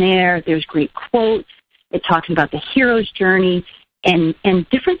readings in there. There's great quotes. It talks about the hero's journey and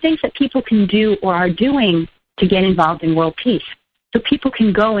different things that people can do or are doing to get involved in world peace. So people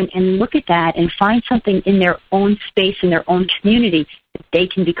can go and look at that and find something in their own space, in their own community, that they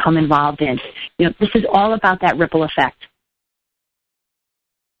can become involved in. This is all about that ripple effect.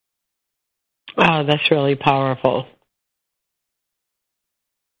 Oh, that's really powerful.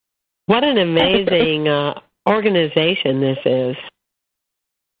 What an amazing organization this is.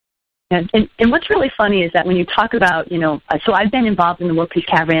 And what's really funny is that when you talk about, so I've been involved in the World Peace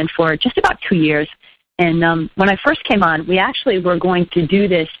Caravan for just about 2 years. And when I first came on, we actually were going to do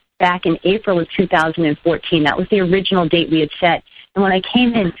this back in April of 2014. That was the original date we had set. And when I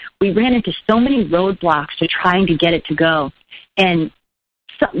came in, we ran into so many roadblocks to trying to get it to go. And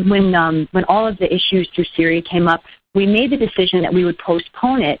so when all of the issues through Syria came up, we made the decision that we would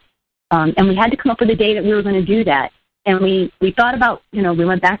postpone it. And we had to come up with a day that we were going to do that. And we thought about, we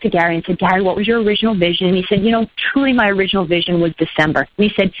went back to Gary and said, Gary, what was your original vision? And he said, truly my original vision was December. And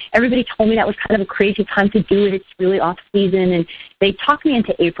he said, everybody told me that was kind of a crazy time to do it. It's really off season. And they talked me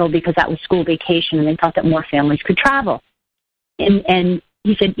into April because that was school vacation and they thought that more families could travel. And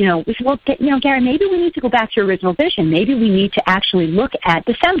he said, we said, well, Gary, maybe we need to go back to your original vision. Maybe we need to actually look at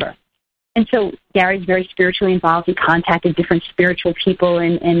December. And so Gary's very spiritually involved. He contacted different spiritual people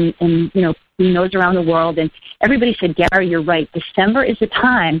and he knows around the world. And everybody said, Gary, you're right. December is the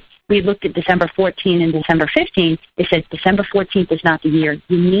time. We looked at December 14 and December 15. They said December 14th is not the year.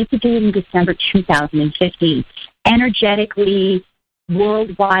 You need to do it in December 2015. Energetically,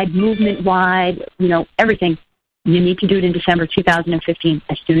 worldwide, movement-wide, everything. You need to do it in December 2015.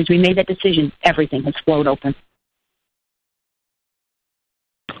 As soon as we made that decision, everything has flowed open.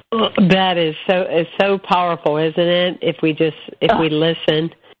 That is so powerful, isn't it? If we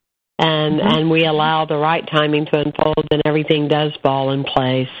listen and we allow the right timing to unfold, then everything does fall in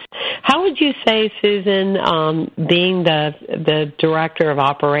place. How would you say, Susan, being the director of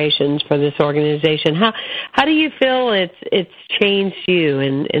operations for this organization, how do you feel it's changed you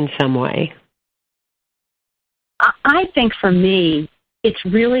in some way? I think for me, it's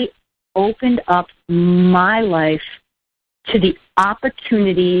really opened up my life to the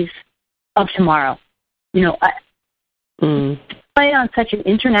opportunities of tomorrow. Play on such an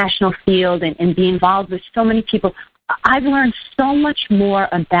international field and be involved with so many people. I've learned so much more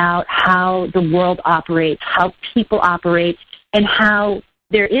about how the world operates, how people operate, and how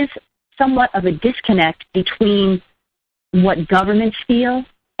there is somewhat of a disconnect between what governments feel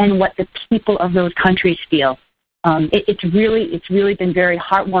and what the people of those countries feel. It's really been very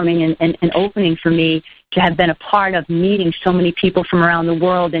heartwarming and opening for me to have been a part of meeting so many people from around the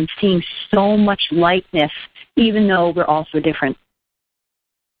world and seeing so much likeness, even though we're all so different.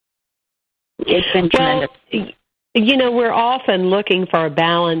 It's been tremendous. We're often looking for a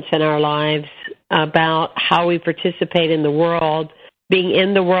balance in our lives about how we participate in the world, being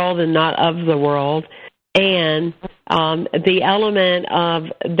in the world and not of the world. And the element of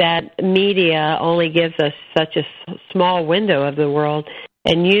that media only gives us such a small window of the world,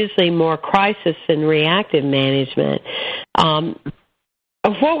 and usually more crisis and reactive management.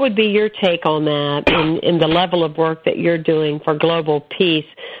 What would be your take on that in the level of work that you're doing for global peace?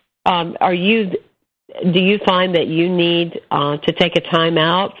 Do you find that you need to take a time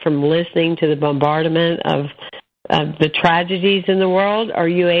out from listening to the bombardment of the tragedies in the world? Are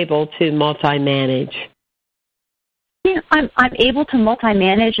you able to multi-manage? Yeah, I'm able to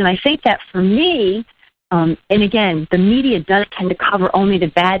multi-manage, and I think that for me, and again, the media does tend to cover only the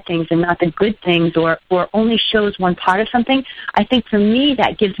bad things and not the good things, or only shows one part of something. I think for me,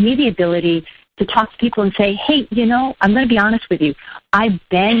 that gives me the ability to talk to people and say, hey, I'm going to be honest with you. I've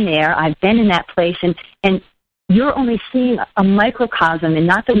been there. I've been in that place, and you're only seeing a microcosm, and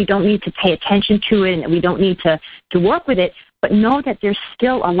not that we don't need to pay attention to it and that we don't need to work with it, but know that there's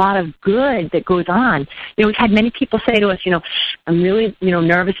still a lot of good that goes on. We've had many people say to us, I'm really,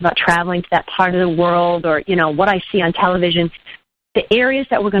 nervous about traveling to that part of the world, or, what I see on television. The areas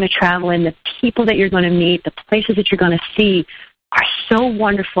that we're going to travel in, the people that you're going to meet, the places that you're going to see are so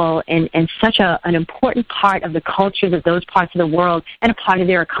wonderful and such an important part of the cultures of those parts of the world and a part of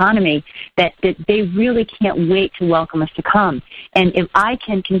their economy that they really can't wait to welcome us to come. And if I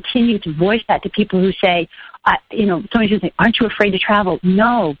can continue to voice that to people who say, somebody's going to say, aren't you afraid to travel?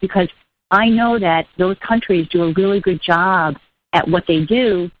 No, because I know that those countries do a really good job at what they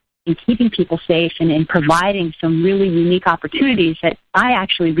do in keeping people safe and in providing some really unique opportunities that I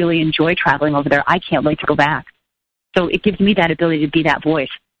actually really enjoy traveling over there. I can't wait to go back. So it gives me that ability to be that voice.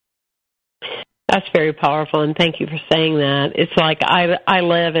 That's very powerful, and thank you for saying that. It's like I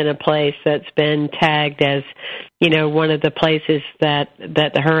live in a place that's been tagged as, one of the places that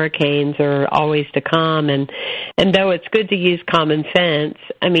the hurricanes are always to come, and though it's good to use common sense,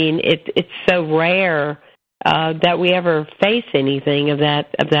 I mean, it's so rare that we ever face anything of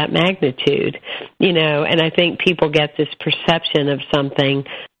that magnitude, and I think people get this perception of something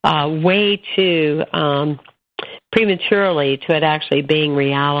way too prematurely to it actually being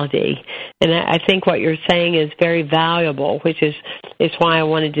reality. And I think what you're saying is very valuable, which is why I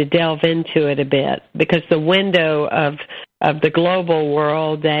wanted to delve into it a bit, because the window of the global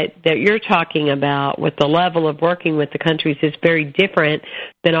world that you're talking about with the level of working with the countries is very different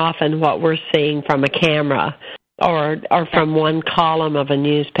than often what we're seeing from a camera or from one column of a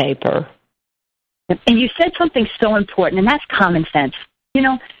newspaper. And you said something so important, and that's common sense.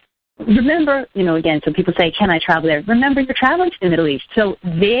 Remember, again, so people say, can I travel there? Remember, you're traveling to the Middle East. So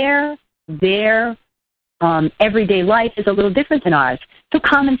their everyday life is a little different than ours. So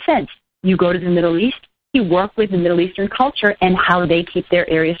common sense. You go to the Middle East, you work with the Middle Eastern culture and how they keep their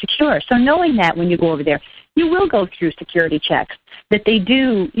area secure. So knowing that when you go over there, you will go through security checks, that they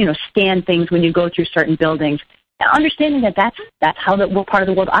do, scan things when you go through certain buildings. Understanding that that's how the part of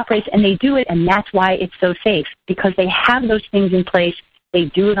the world operates, and they do it, and that's why it's so safe, because they have those things in place. They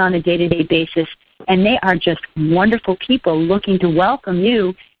do it on a day-to-day basis, and they are just wonderful people looking to welcome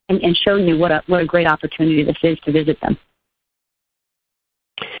you and show you what a great opportunity this is to visit them.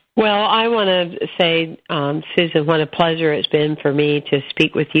 Well, I want to say, Susan, what a pleasure it's been for me to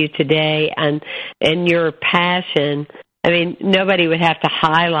speak with you today, and your passion. I mean, nobody would have to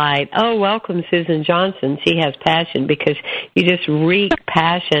highlight, oh, welcome Susan Johnson. She has passion, because you just reek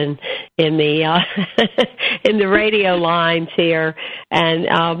passion in the in the radio lines here.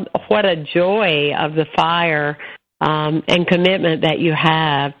 And what a joy of the fire and commitment that you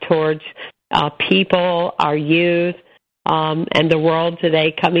have towards people, our youth, and the world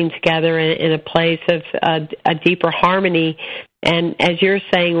today coming together in a place of a deeper harmony. And as you're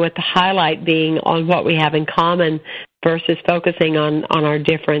saying, with the highlight being on what we have in common versus focusing on our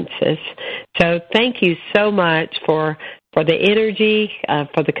differences. So thank you so much for the energy,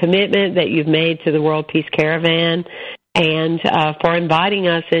 for the commitment that you've made to the World Peace Caravan, and for inviting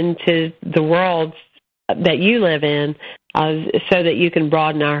us into the world that you live in, so that you can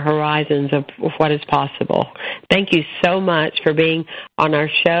broaden our horizons of what is possible. Thank you so much for being on our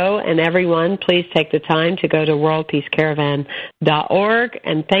show. And everyone, please take the time to go to worldpeacecaravan.org.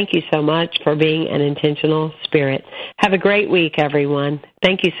 And thank you so much for being an intentional spirit. Have a great week, everyone.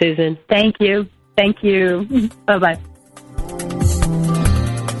 Thank you, Susan. Thank you. Thank you. Bye-bye.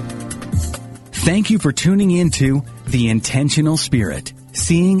 Thank you for tuning into The Intentional Spirit,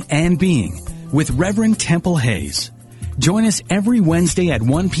 Seeing and Being with Reverend Temple Hayes. Join us every Wednesday at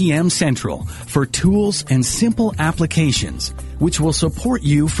 1 p.m. Central for tools and simple applications which will support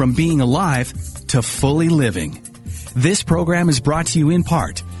you from being alive to fully living. This program is brought to you in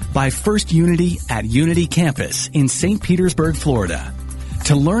part by First Unity at Unity Campus in St. Petersburg, Florida.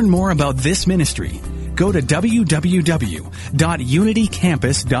 To learn more about this ministry, go to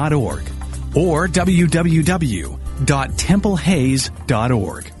www.unitycampus.org or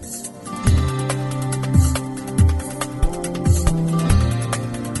www.templehays.org.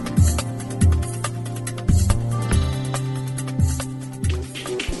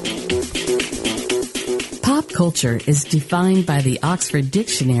 Culture is defined by the Oxford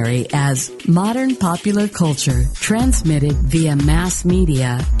Dictionary as modern popular culture transmitted via mass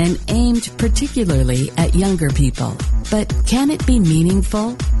media and aimed particularly at younger people. But can it be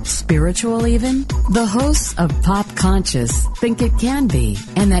meaningful? Spiritual even? The hosts of Pop Conscious think it can be,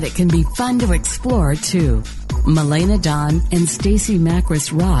 and that it can be fun to explore too. Milena Don and Stacey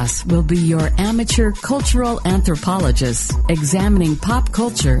Macris Ross will be your amateur cultural anthropologists examining pop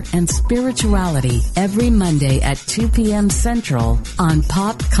culture and spirituality every Monday at 2 p.m. Central on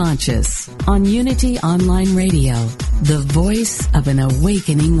Pop Conscious on Unity Online Radio, the voice of an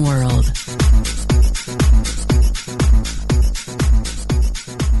awakening world.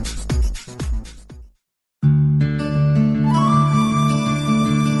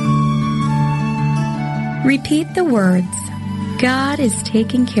 Repeat the words, God is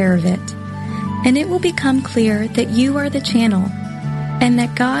taking care of it, and it will become clear that you are the channel, and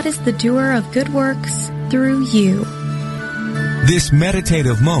that God is the doer of good works through you. This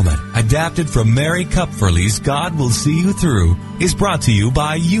meditative moment, adapted from Mary Kupferle's God Will See You Through, is brought to you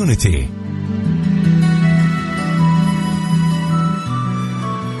by Unity.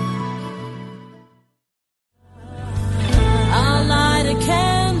 I'll light a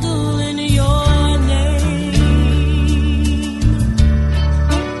candle in your name.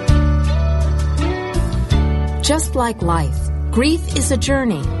 Just like life, grief is a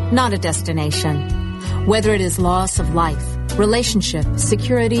journey, not a destination. Whether it is loss of life, relationship,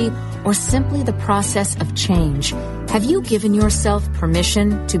 security, or simply the process of change, have you given yourself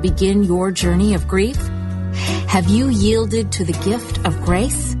permission to begin your journey of grief? Have you yielded to the gift of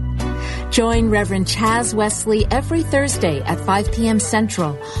grace? Join Reverend Chaz Wesley every Thursday at 5 p.m.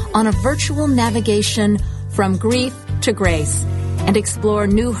 Central on a virtual navigation from grief to grace and explore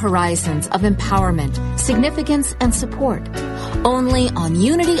new horizons of empowerment, significance, and support. Only on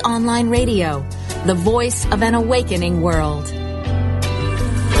Unity Online Radio, the voice of an awakening world.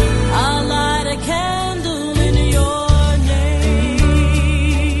 I'll light a candle in your name.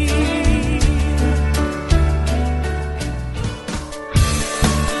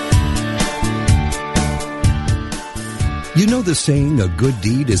 You know the saying, a good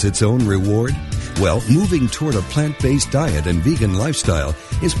deed is its own reward? Well, moving toward a plant-based diet and vegan lifestyle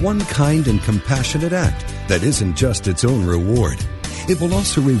is one kind and compassionate act that isn't just its own reward. It will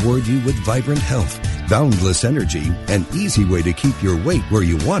also reward you with vibrant health, boundless energy, an easy way to keep your weight where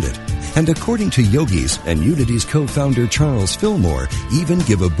you want it. And according to yogis and Unity's co-founder Charles Fillmore, even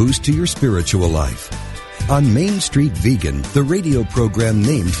give a boost to your spiritual life. On Main Street Vegan, the radio program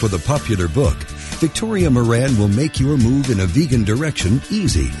named for the popular book, Victoria Moran will make your move in a vegan direction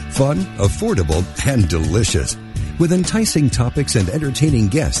easy, fun, affordable, and delicious. With enticing topics and entertaining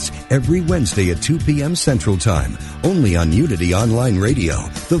guests every Wednesday at 2 p.m. Central Time, only on Unity Online Radio,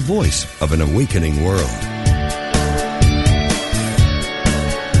 the voice of an awakening world.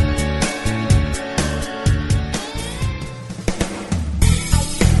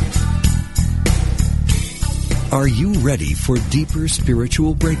 Are you ready for deeper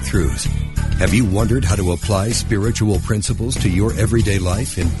spiritual breakthroughs? Have you wondered how to apply spiritual principles to your everyday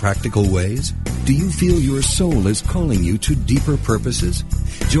life in practical ways? Do you feel your soul is calling you to deeper purposes?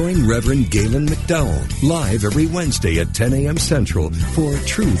 Join Reverend Galen McDowell live every Wednesday at 10 a.m. Central for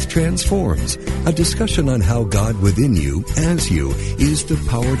Truth Transforms, a discussion on how God within you, as you, is the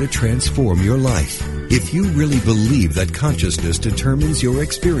power to transform your life. If you really believe that consciousness determines your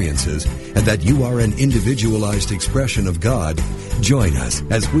experiences and that you are an individualized expression of God, join us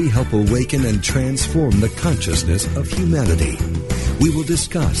as we help awaken and transform the consciousness of humanity. We will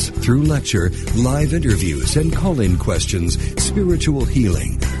discuss, through lecture, live interviews, and call-in questions, spiritual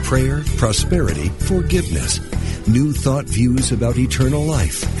healing, prayer, prosperity, forgiveness, new thought views about eternal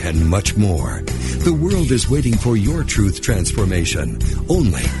life, and much more. The world is waiting for your truth transformation,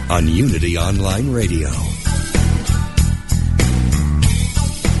 only on Unity Online Radio.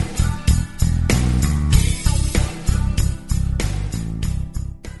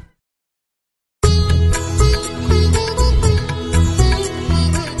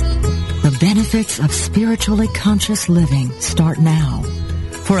 The benefits of spiritually conscious living start now.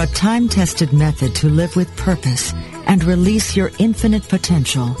 For a time-tested method to live with purpose and release your infinite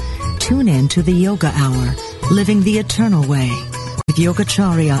potential, tune in to the Yoga Hour, Living the Eternal Way, with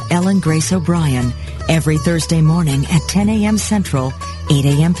Yogacharya Ellen Grace O'Brien, every Thursday morning at 10 a.m. Central, 8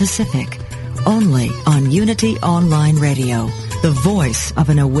 a.m. Pacific, only on Unity Online Radio, the voice of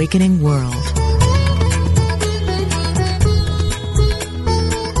an awakening world.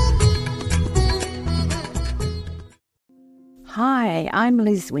 Hi, I'm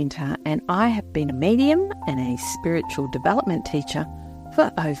Liz Winter, and I have been a medium and a spiritual development teacher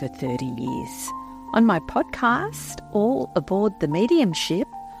for over 30 years. On my podcast, All Aboard the Mediumship,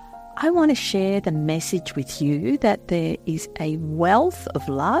 I want to share the message with you that there is a wealth of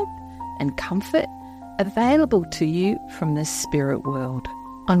love and comfort available to you from the spirit world.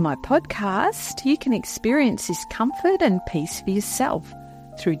 On my podcast, you can experience this comfort and peace for yourself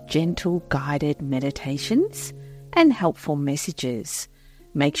through gentle guided meditations and helpful messages.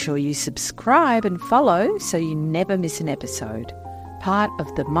 Make sure you subscribe and follow so you never miss an episode. Part of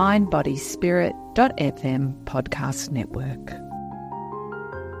the mindbodyspirit.fm podcast network.